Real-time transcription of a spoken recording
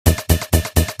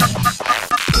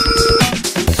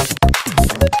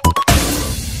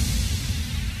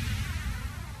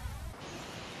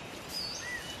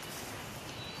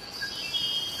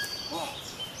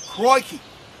crikey,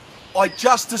 I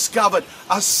just discovered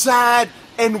a sad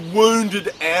and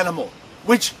wounded animal,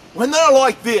 which, when they're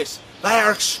like this, they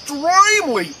are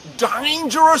extremely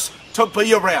dangerous to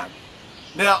be around.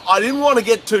 Now, I didn't want to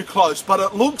get too close, but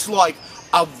it looks like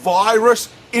a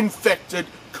virus-infected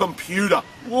computer.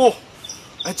 Whoa,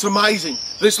 it's amazing.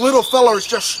 This little fella is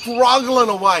just struggling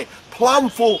away, plumb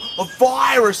full of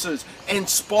viruses and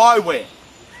spyware.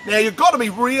 Now, you've got to be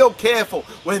real careful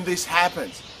when this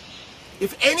happens.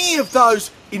 If any of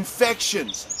those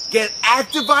infections get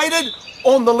activated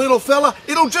on the little fella,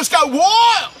 it'll just go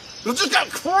wild. It'll just go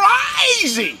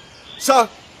crazy. So,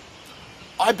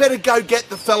 I better go get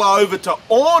the fella over to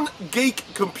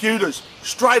OnGeek computers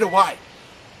straight away.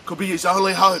 Could be his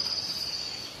only hope.